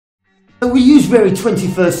We use very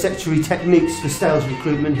 21st century techniques for sales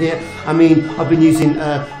recruitment here. I mean, I've been using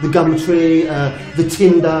the Gumtree, the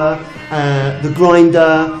Tinder, the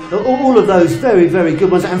Grinder, all of those very, very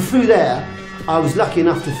good ones. And through there, I was lucky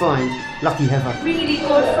enough to find Lucky Heather. Really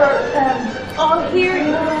good for all here,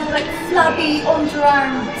 you know, like flabby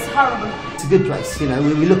underarm. It's horrible. It's a good place, you know,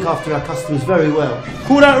 we look after our customers very well.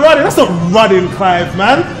 Call that running? That's not running, Clive,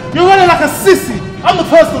 man. You're running like a sissy. I'm the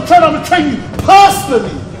personal trainer, I'm going to train you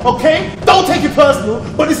personally, okay? Don't take it personal,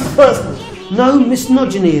 but this is personal. No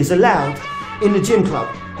misogyny is allowed in the gym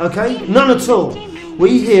club, okay? None at all.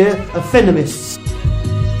 We here are feminists.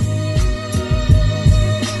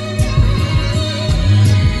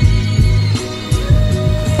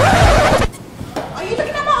 Are you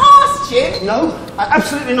looking at my arse, Jim? No,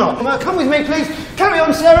 absolutely not. Come with me, please. Carry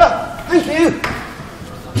on, Sarah. Thank you.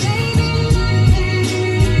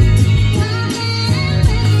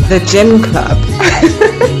 The gym club.